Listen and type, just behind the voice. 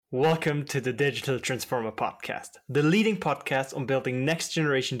Welcome to the Digital Transformer Podcast, the leading podcast on building next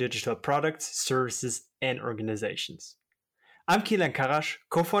generation digital products, services, and organizations. I'm Keelan Karash,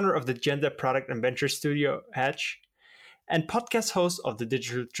 co-founder of the Gender Product and Venture Studio Hatch, and podcast host of the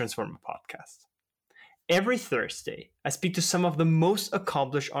Digital Transformer Podcast. Every Thursday, I speak to some of the most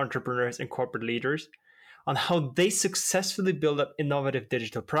accomplished entrepreneurs and corporate leaders on how they successfully build up innovative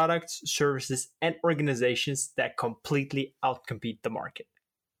digital products, services, and organizations that completely outcompete the market.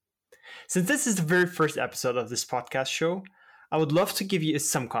 Since this is the very first episode of this podcast show, I would love to give you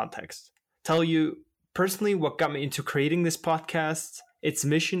some context, tell you personally what got me into creating this podcast, its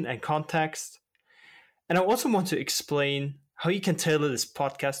mission and context, and I also want to explain how you can tailor this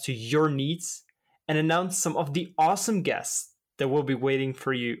podcast to your needs and announce some of the awesome guests that will be waiting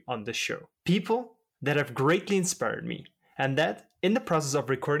for you on the show. People that have greatly inspired me and that, in the process of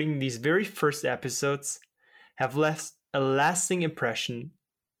recording these very first episodes, have left a lasting impression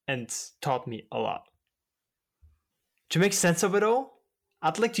and taught me a lot. To make sense of it all,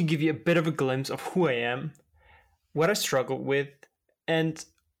 I'd like to give you a bit of a glimpse of who I am, what I struggle with, and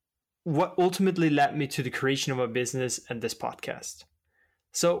what ultimately led me to the creation of a business and this podcast.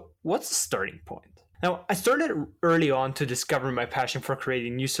 So, what's the starting point? Now, I started early on to discover my passion for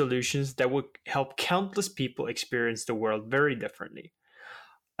creating new solutions that would help countless people experience the world very differently.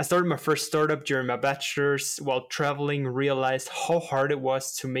 I started my first startup during my bachelor's while traveling, realized how hard it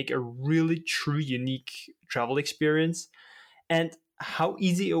was to make a really true, unique travel experience, and how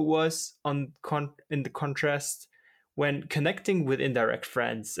easy it was in the contrast when connecting with indirect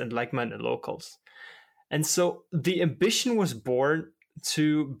friends and like-minded locals. And so the ambition was born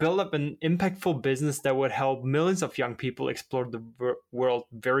to build up an impactful business that would help millions of young people explore the world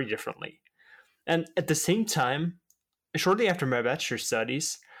very differently. And at the same time, shortly after my bachelor's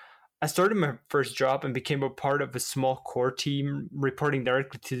studies, I started my first job and became a part of a small core team reporting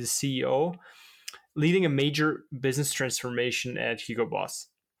directly to the CEO, leading a major business transformation at Hugo Boss.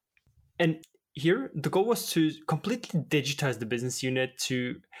 And here, the goal was to completely digitize the business unit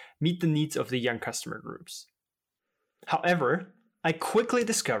to meet the needs of the young customer groups. However, I quickly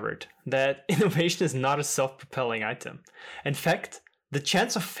discovered that innovation is not a self-propelling item. In fact, the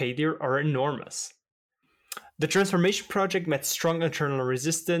chance of failure are enormous. The transformation project met strong internal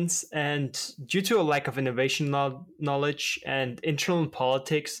resistance, and due to a lack of innovation knowledge and internal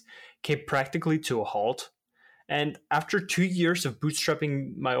politics, came practically to a halt. And after 2 years of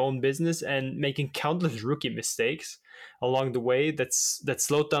bootstrapping my own business and making countless rookie mistakes along the way that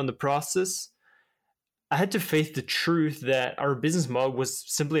slowed down the process, I had to face the truth that our business model was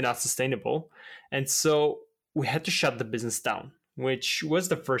simply not sustainable. And so we had to shut the business down, which was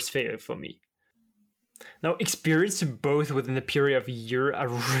the first failure for me. Now, experiencing both within a period of a year, I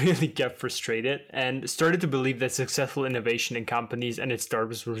really got frustrated and started to believe that successful innovation in companies and its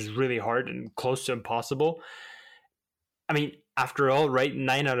startups was really hard and close to impossible. I mean, after all, right,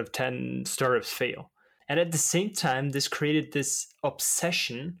 9 out of 10 startups fail. And at the same time, this created this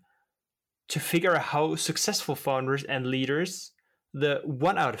obsession to figure out how successful founders and leaders, the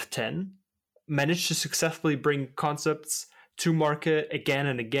 1 out of 10, manage to successfully bring concepts to market again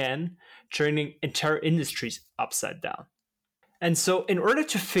and again, turning entire industries upside down. And so in order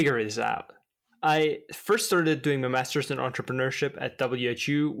to figure this out, I first started doing my master's in entrepreneurship at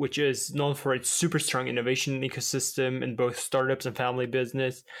WHU, which is known for its super strong innovation ecosystem in both startups and family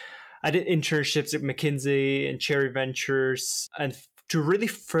business. I did internships at McKinsey and Cherry Ventures, and to really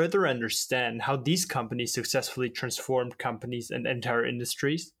further understand how these companies successfully transformed companies and entire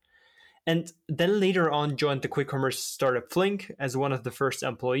industries. And then later on joined the quick commerce startup Flink as one of the first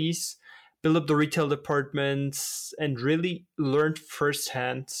employees, built up the retail departments, and really learned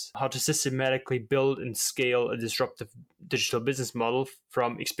firsthand how to systematically build and scale a disruptive digital business model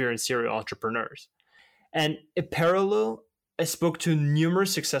from experienced serial entrepreneurs. And in parallel, I spoke to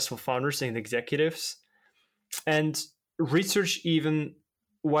numerous successful founders and executives and researched even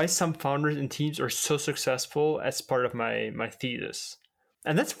why some founders and teams are so successful as part of my thesis.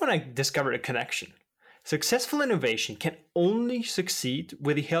 And that's when I discovered a connection. Successful innovation can only succeed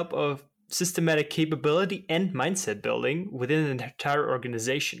with the help of systematic capability and mindset building within an entire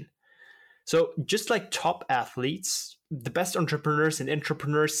organization. So just like top athletes, the best entrepreneurs and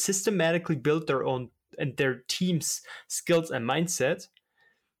entrepreneurs systematically build their own and their team's skills and mindset.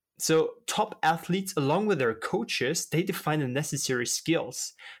 So top athletes, along with their coaches, they define the necessary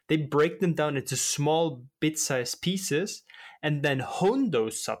skills. They break them down into small bit-sized pieces and then hone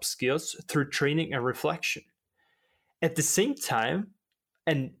those sub-skills through training and reflection. At the same time,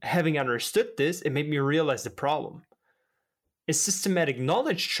 and having understood this, it made me realize the problem. A systematic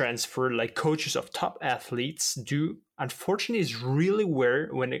knowledge transfer like coaches of top athletes do, unfortunately, is really rare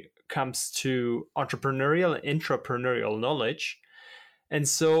when it comes to entrepreneurial and intrapreneurial knowledge. And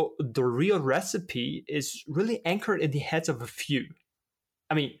so the real recipe is really anchored in the heads of a few.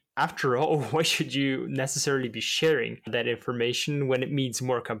 I mean, after all, why should you necessarily be sharing that information when it means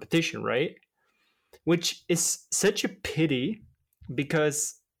more competition, right? Which is such a pity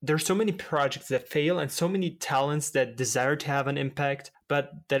because there's so many projects that fail and so many talents that desire to have an impact,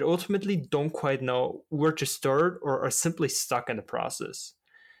 but that ultimately don't quite know where to start or are simply stuck in the process.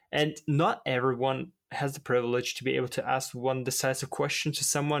 And not everyone has the privilege to be able to ask one decisive question to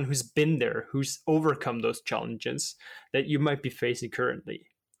someone who's been there, who's overcome those challenges that you might be facing currently.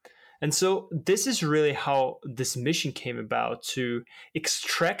 And so this is really how this mission came about, to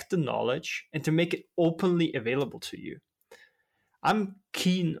extract the knowledge and to make it openly available to you. I'm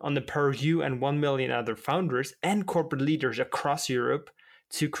keen on the power of you and 1 million other founders and corporate leaders across Europe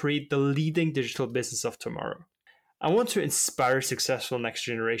to create the leading digital business of tomorrow. I want to inspire successful next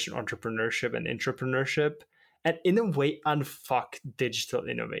generation entrepreneurship and intrapreneurship, and in a way unfuck digital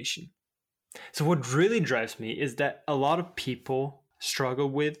innovation. So what really drives me is that a lot of people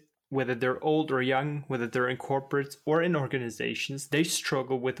struggle with, whether they're old or young, whether they're in corporates or in organizations, they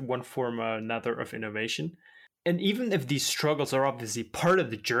struggle with one form or another of innovation. And even if these struggles are obviously part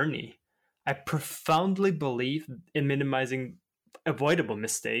of the journey, I profoundly believe in minimizing avoidable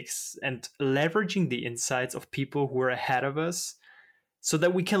mistakes and leveraging the insights of people who are ahead of us so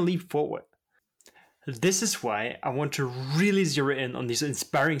that we can leap forward. This is why I want to really zero in on these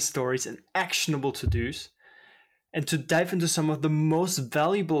inspiring stories and actionable to-dos, and to dive into some of the most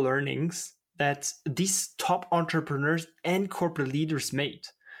valuable learnings that these top entrepreneurs and corporate leaders made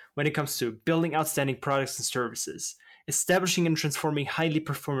when it comes to building outstanding products and services, establishing and transforming highly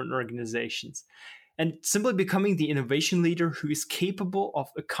performant organizations, and simply becoming the innovation leader who is capable of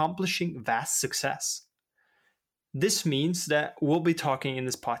accomplishing vast success. This means that we'll be talking in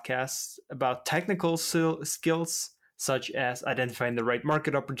this podcast about technical skills, such as identifying the right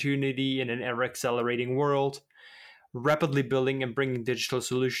market opportunity in an ever-accelerating world, rapidly building and bringing digital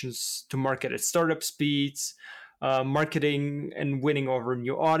solutions to market at startup speeds, marketing and winning over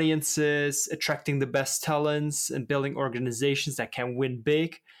new audiences, attracting the best talents, and building organizations that can win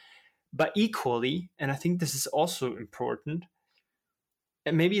big. But equally, and I think this is also important,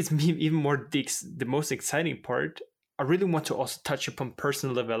 and maybe it's even more the most exciting part, I really want to also touch upon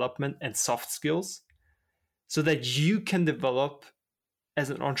personal development and soft skills so that you can develop as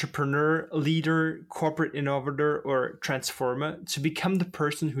an entrepreneur, leader, corporate innovator, or transformer to become the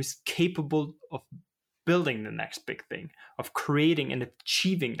person who's capable of building the next big thing, of creating and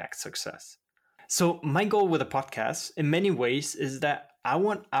achieving that success. So my goal with the podcast in many ways is that I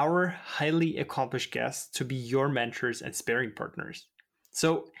want our highly accomplished guests to be your mentors and sparring partners.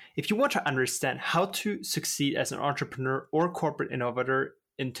 So if you want to understand how to succeed as an entrepreneur or corporate innovator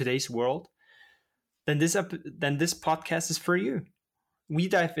in today's world, then this podcast is for you. We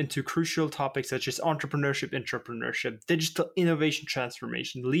dive into crucial topics such as entrepreneurship, intrapreneurship, digital innovation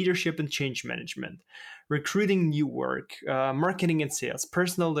transformation, leadership and change management, recruiting new work, marketing and sales,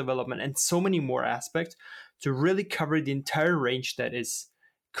 personal development, and so many more aspects to really cover the entire range that is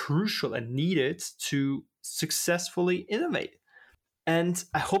crucial and needed to successfully innovate. And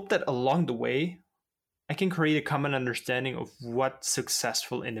I hope that along the way, I can create a common understanding of what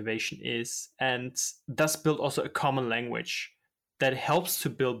successful innovation is, and thus build also a common language that helps to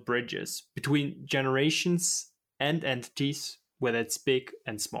build bridges between generations and entities, whether it's big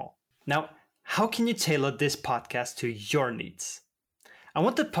and small. Now, how can you tailor this podcast to your needs? I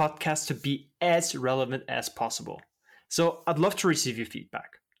want the podcast to be as relevant as possible. So I'd love to receive your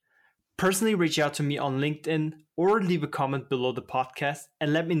feedback. Personally, reach out to me on LinkedIn or leave a comment below the podcast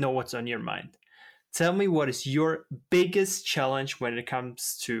and let me know what's on your mind. Tell me what is your biggest challenge when it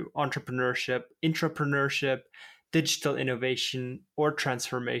comes to entrepreneurship, intrapreneurship, digital innovation, or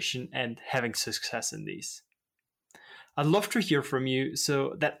transformation, and having success in these. I'd love to hear from you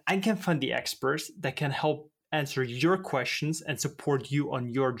so that I can find the experts that can help answer your questions and support you on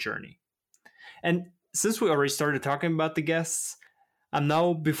your journey. And since we already started talking about the guests, I'm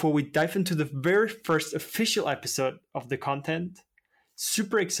now, before we dive into the very first official episode of the content,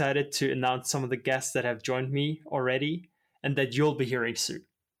 super excited to announce some of the guests that have joined me already and that you'll be hearing soon.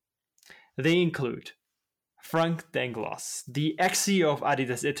 They include Frank Dangloss, the ex-CEO of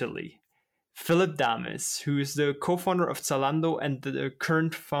Adidas Italy; Philip Dames, who is the co-founder of Zalando and the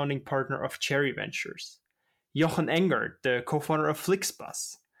current founding partner of Cherry Ventures; Jochen Engert, the co-founder of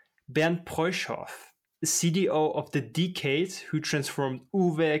Flixbus; Bernd Preuschoff, CDO of The Decade, who transformed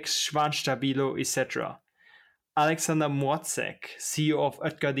Uvex, Schwanstabilo, etc. Alexander Mwatzek, CEO of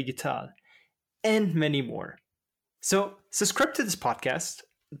Oetker Digital, and many more. So subscribe to this podcast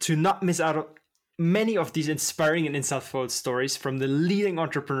to not miss out on many of these inspiring and insightful stories from the leading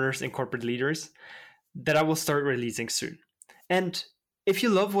entrepreneurs and corporate leaders that I will start releasing soon. And if you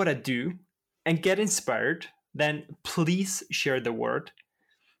love what I do and get inspired, then please share the word.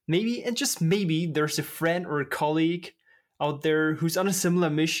 Maybe, and just maybe, there's a friend or a colleague out there who's on a similar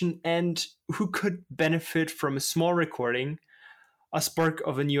mission and who could benefit from a small recording, a spark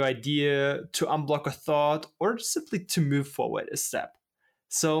of a new idea, to unblock a thought, or simply to move forward a step.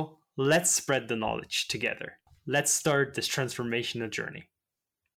 So let's spread the knowledge together. Let's start this transformational journey.